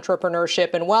sort of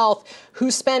entrepreneurship and wealth, who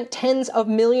spent tens of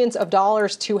millions of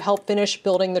dollars to help finish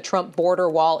building the Trump border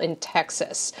wall in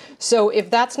Texas. So if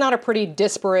that's not a pretty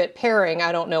disparate pairing,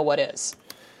 I don't know what is.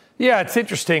 Yeah, it's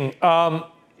interesting.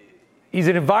 He's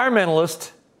an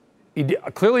environmentalist. He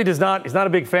clearly he's not a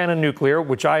big fan of nuclear,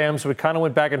 which I am, so we kind of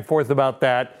went back and forth about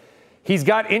that. He's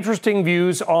got interesting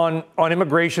views on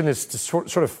immigration, this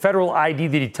sort of federal ID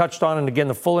that he touched on. And again,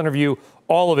 the full interview,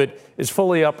 all of it is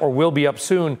fully up or will be up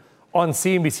soon on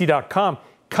CNBC.com.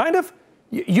 Kind of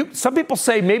some people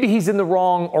say maybe he's in the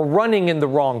wrong or running in the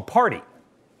wrong party.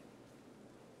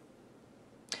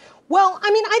 Well,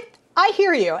 I mean, I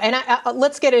hear you, and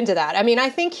let's get into that. I mean, I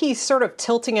think he's sort of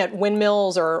tilting at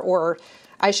windmills, or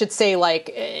I should say,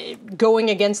 like, going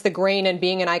against the grain and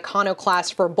being an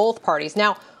iconoclast for both parties.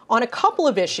 Now, on a couple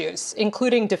of issues,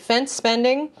 including defense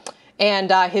spending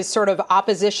and his sort of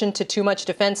opposition to too much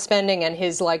defense spending and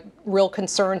his, like, real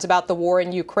concerns about the war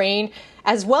in Ukraine,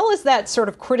 as well as that sort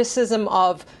of criticism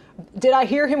of, did I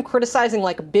hear him criticizing,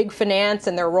 like, big finance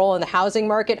and their role in the housing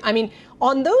market? I mean,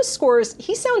 on those scores,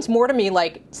 he sounds more to me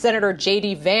like Senator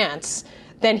J.D. Vance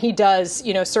than he does,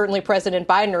 you know, certainly President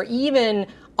Biden or even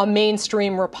a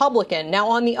mainstream Republican. Now,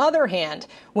 on the other hand,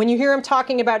 when you hear him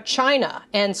talking about China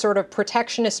and sort of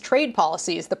protectionist trade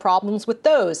policies, the problems with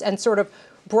those, and sort of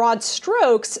broad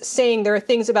strokes saying there are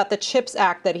things about the CHIPS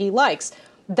Act that he likes,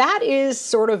 that is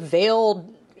sort of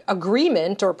veiled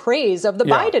agreement or praise of the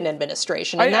Biden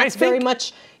administration. And that's very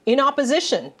much in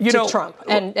opposition to Trump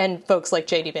and folks like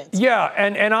J.D. Vance. Yeah,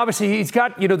 and obviously he's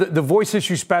got, the voice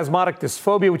issue spasmodic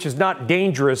dysphoria, which is not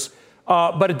dangerous,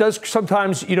 but it does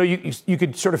sometimes, you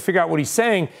could sort of figure out what he's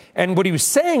saying. And what he was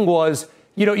saying was,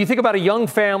 you think about a young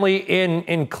family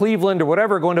in Cleveland or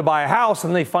whatever going to buy a house,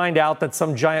 and they find out that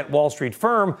some giant Wall Street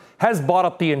firm has bought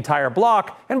up the entire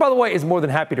block, and by the way, is more than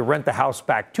happy to rent the house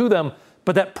back to them,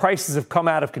 but that prices have come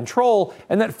out of control,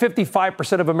 and that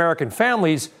 55% of American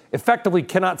families effectively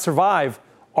cannot survive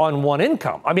on one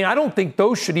income. I mean, I don't think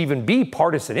those should even be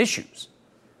partisan issues.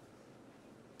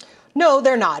 No,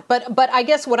 they're not. But I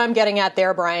guess what I'm getting at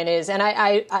there, Brian, is, and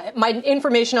I my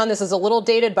information on this is a little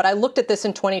dated, but I looked at this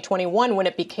in 2021 when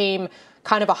it became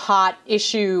kind of a hot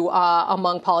issue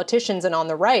among politicians and on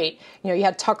the right. You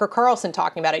had Tucker Carlson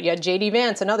talking about it. You had J.D.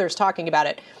 Vance and others talking about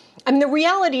it. I mean, the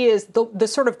reality is the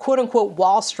sort of quote unquote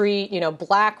Wall Street,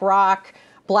 BlackRock,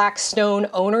 Blackstone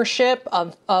ownership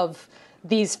of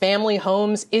these family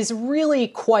homes is really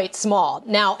quite small.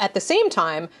 Now, at the same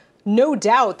time, no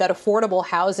doubt that affordable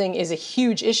housing is a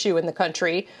huge issue in the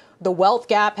country. The wealth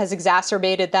gap has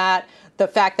exacerbated that. The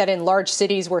fact that in large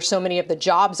cities where so many of the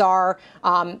jobs are,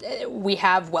 we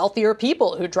have wealthier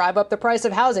people who drive up the price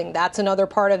of housing. That's another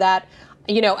part of that.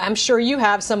 I'm sure you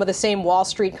have some of the same Wall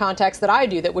Street contacts that I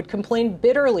do that would complain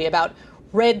bitterly about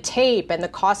red tape and the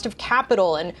cost of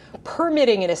capital and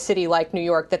permitting in a city like New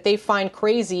York that they find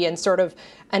crazy and sort of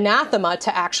anathema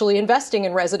to actually investing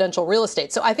in residential real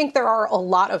estate. So I think there are a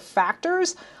lot of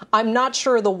factors. I'm not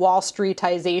sure the Wall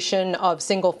Streetization of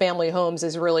single family homes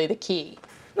is really the key.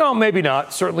 No, maybe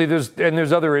not. Certainly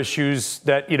there's other issues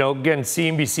that, again,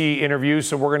 CNBC interviews.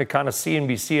 So we're going to kind of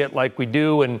CNBC it like we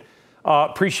do. And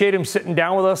appreciate him sitting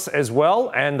down with us as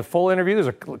well. And the full interview, there's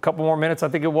a couple more minutes, I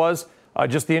think it was.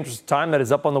 Just the interest of time, that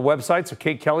is up on the website. So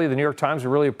Kate Kelly, the New York Times,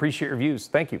 we really appreciate your views.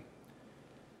 Thank you.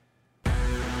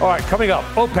 All right, coming up,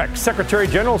 OPEC Secretary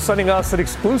General sending us an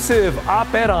exclusive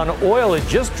op-ed on oil. It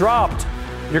just dropped.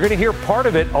 You're going to hear part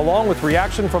of it along with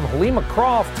reaction from Halima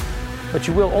Croft, but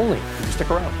you will only if you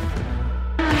stick around.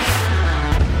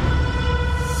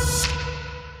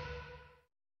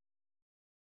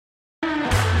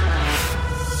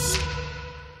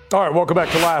 All right, welcome back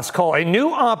to Last Call. A new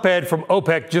op-ed from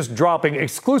OPEC just dropping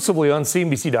exclusively on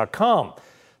CNBC.com.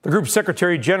 The group's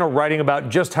Secretary General writing about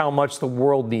just how much the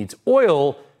world needs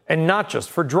oil and not just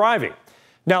for driving.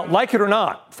 Now, like it or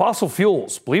not, fossil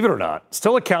fuels, believe it or not,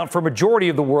 still account for a majority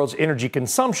of the world's energy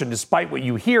consumption, despite what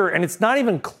you hear, and it's not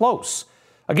even close.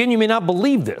 Again, you may not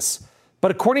believe this,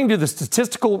 but according to the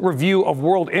Statistical Review of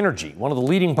World Energy, one of the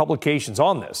leading publications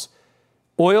on this,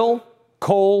 oil,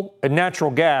 coal, and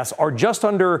natural gas are just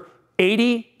under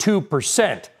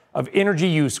 82% of energy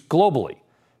use globally.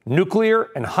 Nuclear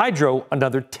and hydro,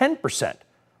 another 10%,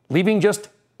 leaving just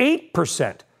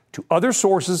 8% to other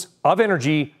sources of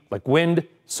energy like wind,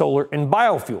 solar, and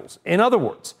biofuels. In other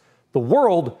words, the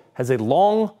world has a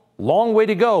long way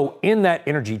to go in that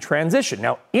energy transition.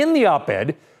 Now, in the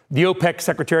op-ed, the OPEC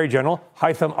Secretary General,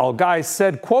 Haitham Al-Ghais,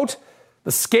 said, quote,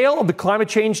 "The scale of the climate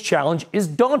change challenge is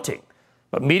daunting,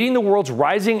 but meeting the world's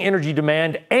rising energy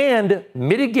demand and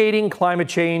mitigating climate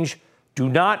change do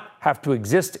not have to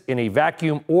exist in a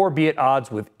vacuum or be at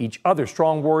odds with each other."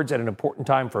 Strong words at an important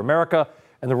time for America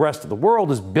and the rest of the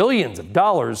world as billions of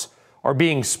dollars are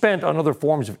being spent on other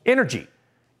forms of energy.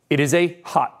 It is a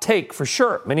hot take for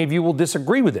sure. Many of you will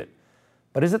disagree with it.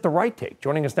 But is it the right take?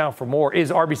 Joining us now for more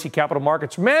is RBC Capital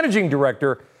Markets Managing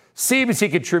Director, CNBC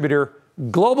contributor,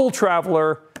 global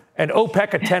traveler, and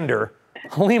OPEC attender,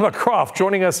 Halima Croft,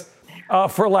 joining us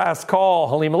for Last Call.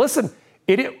 Halima, listen,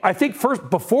 I think first,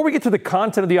 before we get to the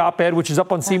content of the op-ed, which is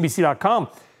up on CNBC.com,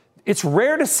 it's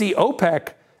rare to see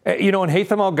OPEC And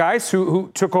Haytham Al-Gais,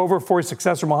 who took over for his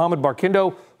successor, Mohammed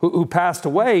Barkindo, who passed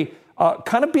away,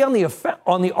 kind of be on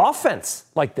the offense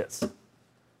like this?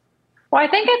 Well, I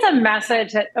think it's a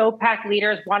message that OPEC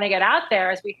leaders want to get out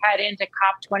there as we head into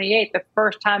COP28, the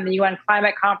first time the UN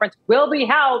climate conference will be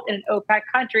held in an OPEC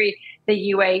country,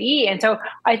 the UAE. And so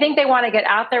I think they want to get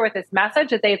out there with this message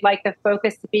that they'd like the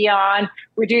focus to be on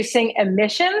reducing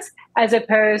emissions as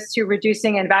opposed to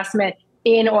reducing investment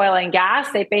in oil and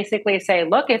gas. They basically say,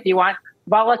 look, if you want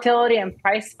volatility and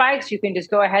price spikes, you can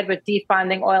just go ahead with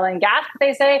defunding oil and gas. But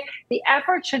they say the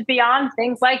effort should be on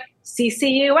things like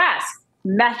CCUS,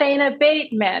 methane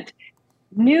abatement,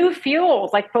 new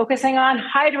fuels, like focusing on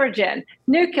hydrogen,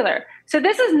 nuclear. So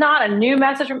this is not a new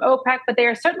message from OPEC, but they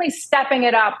are certainly stepping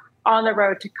it up on the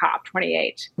road to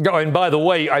COP28. Oh, and by the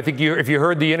way, I think if you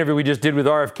heard the interview we just did with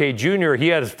RFK Jr., he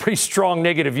had pretty strong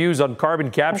negative views on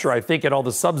carbon capture, I think, and all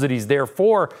the subsidies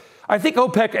therefore. I think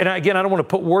OPEC, and again, I don't want to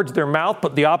put words in their mouth,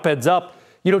 but the op-ed's up,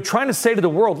 trying to say to the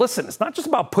world, listen, it's not just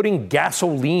about putting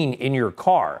gasoline in your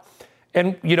car.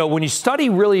 And, when you study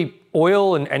really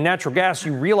oil and natural gas,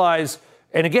 you realize,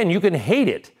 and again, you can hate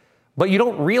it, but you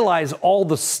don't realize all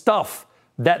the stuff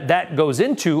that goes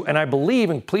into. And I believe,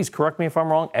 and please correct me if I'm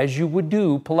wrong, as you would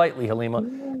do politely, Halima,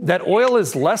 that oil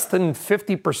is less than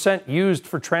 50% used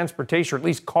for transportation, or at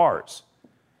least cars.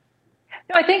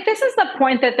 No, I think this is the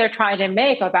point that they're trying to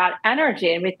make about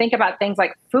energy. And we think about things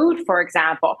like food, for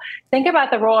example. Think about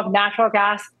the role of natural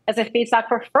gas as a feedstock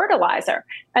for fertilizer.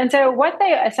 And so what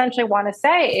they essentially want to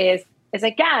say is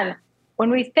again, when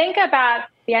we think about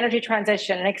the energy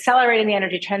transition and accelerating the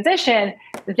energy transition,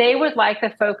 they would like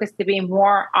the focus to be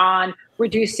more on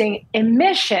reducing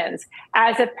emissions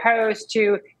as opposed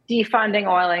to defunding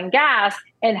oil and gas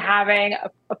and having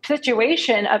a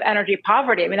situation of energy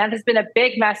poverty. I mean, that has been a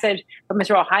big message from His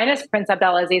Royal Highness Prince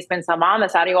Abdulaziz bin Salman, the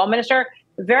Saudi oil minister,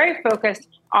 very focused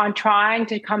on trying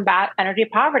to combat energy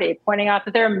poverty, pointing out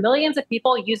that there are millions of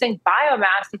people using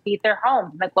biomass to heat their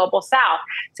homes in the global south.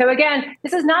 So again,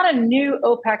 this is not a new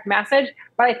OPEC message,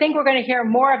 but I think we're going to hear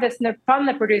more of this from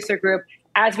the producer group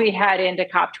as we head into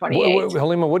COP28.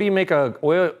 Halima, what do you make of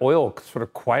oil sort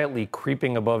of quietly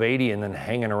creeping above 80 and then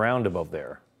hanging around above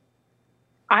there?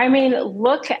 I mean,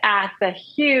 look at the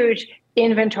huge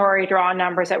inventory draw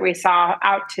numbers that we saw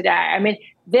out today. I mean,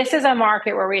 this is a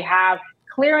market where we have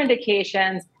clear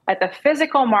indications that the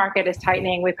physical market is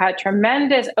tightening. We've had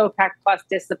tremendous OPEC plus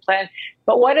discipline.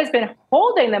 But what has been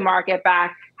holding the market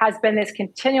back has been this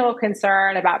continual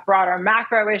concern about broader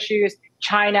macro issues,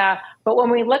 China. But when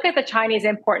we look at the Chinese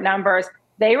import numbers,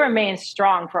 they remain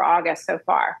strong for August so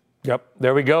far. Yep,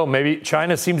 there we go. Maybe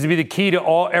China seems to be the key to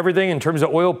everything in terms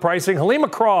of oil pricing. Halima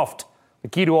Croft, the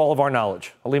key to all of our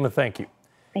knowledge. Halima, thank you.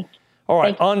 Thank you. All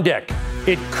right, on deck.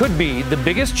 It could be the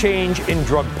biggest change in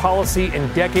drug policy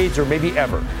in decades or maybe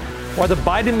ever. Why the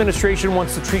Biden administration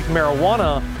wants to treat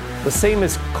marijuana the same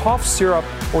as cough syrup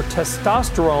or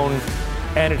testosterone,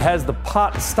 and it has the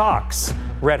pot stocks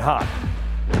red hot.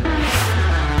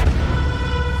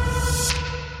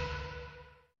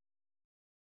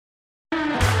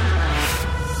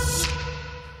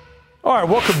 All right,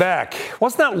 welcome back.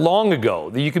 Wasn't that long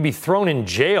ago that you could be thrown in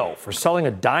jail for selling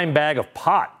a dime bag of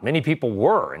pot? Many people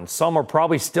were, and some are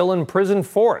probably still in prison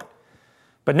for it.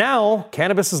 But now,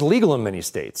 cannabis is legal in many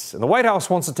states, and the White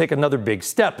House wants to take another big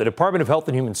step. The Department of Health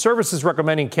and Human Services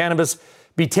recommending cannabis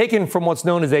be taken from what's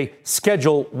known as a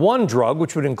Schedule I drug,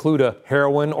 which would include a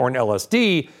heroin or an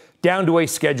LSD, down to a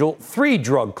Schedule III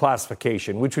drug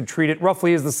classification, which would treat it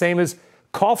roughly as the same as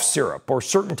cough syrup or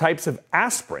certain types of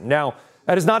aspirin. Now,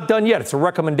 that is not done yet. It's a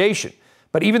recommendation.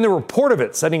 But even the report of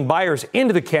it sending buyers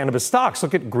into the cannabis stocks.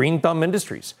 Look at Green Thumb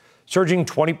Industries, surging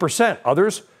 20%.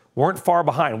 Others weren't far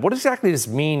behind. What exactly does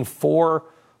this mean for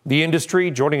the industry?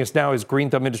 Joining us now is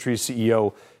Green Thumb Industries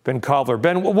CEO Ben Kovler.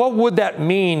 Ben, what would that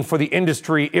mean for the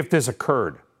industry if this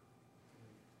occurred?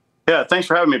 Yeah, thanks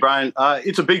for having me, Brian.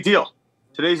 It's a big deal.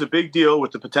 Today's a big deal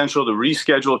with the potential to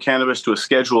reschedule cannabis to a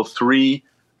Schedule III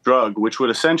drug, which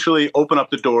would essentially open up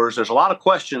the doors. There's a lot of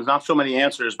questions, not so many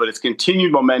answers, but it's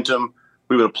continued momentum.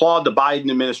 We would applaud the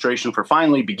Biden administration for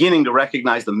finally beginning to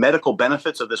recognize the medical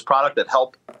benefits of this product that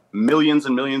help millions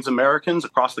and millions of Americans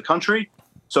across the country.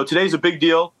 So today's a big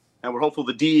deal, and we're hopeful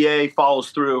the DEA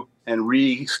follows through and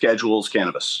reschedules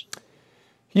cannabis.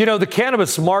 You know, the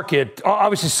cannabis market,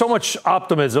 obviously so much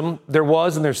optimism there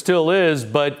was and there still is,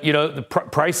 but, the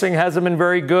pricing hasn't been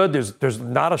very good. There's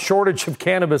not a shortage of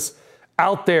cannabis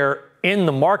out there in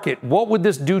the market. What would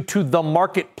this do to the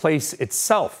marketplace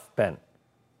itself, Ben?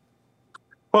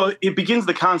 Well, it begins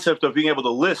the concept of being able to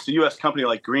list a U.S. company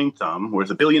like Green Thumb, worth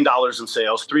 $1 billion in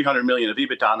sales, $300 million of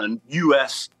EBITDA on a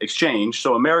U.S. exchange.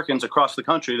 So Americans across the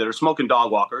country that are smoking dog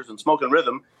walkers and smoking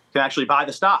Rhythm can actually buy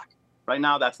the stock. Right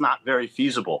now, that's not very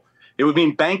feasible. It would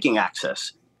mean banking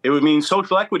access. It would mean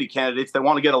social equity candidates that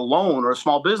want to get a loan or a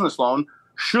small business loan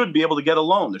should be able to get a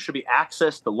loan. There should be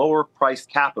access to lower priced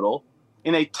capital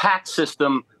in a tax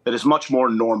system that is much more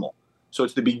normal. So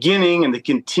it's the beginning and the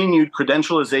continued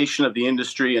credentialization of the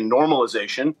industry and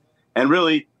normalization, and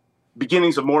really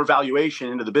beginnings of more valuation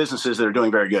into the businesses that are doing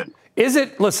very good. Is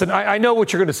it, listen, I know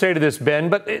what you're going to say to this, Ben,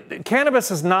 but cannabis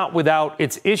is not without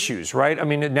its issues, right? I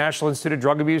mean, the National Institute of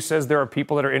Drug Abuse says there are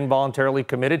people that are involuntarily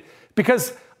committed,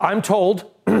 because I'm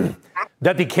told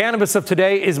that the cannabis of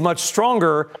today is much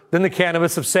stronger than the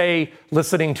cannabis of, say,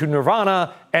 listening to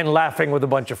Nirvana and laughing with a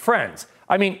bunch of friends.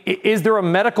 I mean, is there a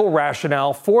medical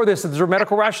rationale for this? Is there a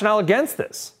medical rationale against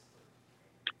this?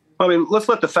 I mean, let's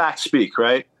let the facts speak,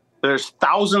 right? There's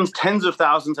thousands, tens of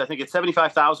thousands. I think it's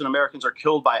 75,000 Americans are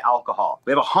killed by alcohol.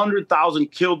 We have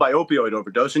 100,000 killed by opioid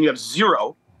overdose, and you have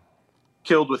 0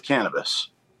 killed with cannabis.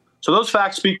 So those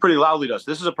facts speak pretty loudly to us.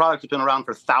 This is a product that's been around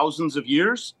for thousands of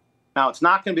years. Now, it's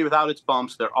not going to be without its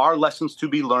bumps. There are lessons to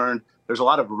be learned. There's a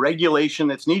lot of regulation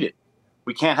that's needed.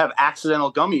 We can't have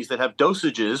accidental gummies that have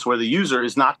dosages where the user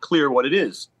is not clear what it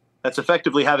is. That's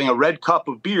effectively having a red cup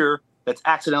of beer that's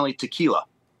accidentally tequila.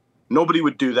 Nobody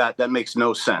would do that. That makes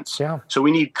no sense. Yeah. So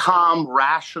we need calm,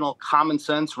 rational, common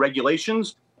sense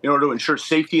regulations in order to ensure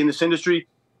safety in this industry.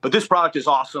 But this product is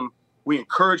awesome. We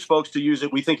encourage folks to use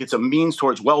it. We think it's a means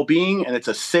towards well-being, and it's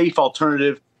a safe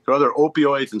alternative to other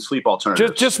opioids and sleep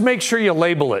alternatives. Just make sure you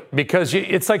label it, because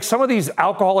it's like some of these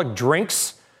alcoholic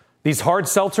drinks, these hard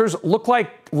seltzers, look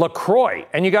like LaCroix,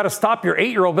 and you got to stop your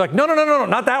 8-year-old, be like, no,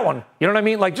 not that one. You know what I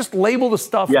mean? Like, just label the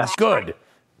stuff good.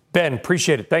 Ben,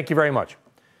 appreciate it. Thank you very much.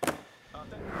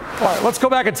 All right, let's go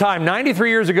back in time. 93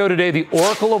 years ago today, the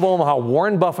Oracle of Omaha,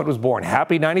 Warren Buffett, was born.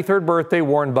 Happy 93rd birthday,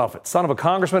 Warren Buffett. Son of a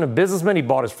congressman and businessman, he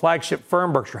bought his flagship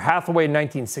firm, Berkshire Hathaway, in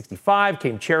 1965,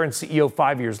 became chair and CEO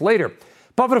 5 years later.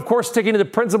 Buffett, of course, sticking to the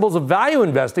principles of value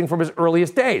investing from his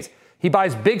earliest days. He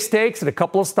buys big stakes in a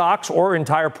couple of stocks or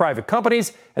entire private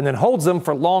companies and then holds them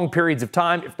for long periods of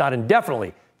time, if not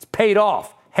indefinitely. It's paid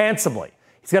off handsomely.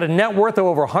 He's got a net worth of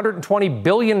over $120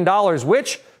 billion,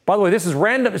 which, by the way, this is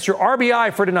random. It's your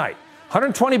RBI for tonight.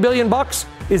 $120 billion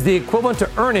is the equivalent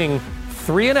to earning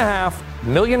 $3.5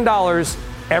 million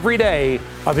every day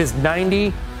of his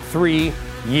 93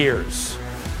 years.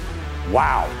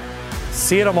 Wow.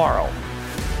 See you tomorrow.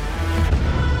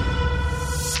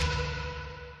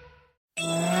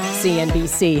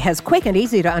 CNBC has quick and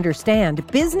easy to understand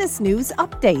business news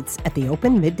updates at the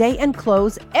open, midday, and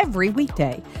close every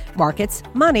weekday. Markets,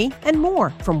 money, and more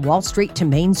from Wall Street to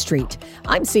Main Street.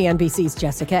 I'm CNBC's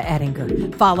Jessica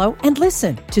Ettinger. Follow and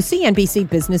listen to CNBC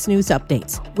Business News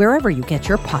Updates wherever you get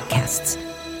your podcasts.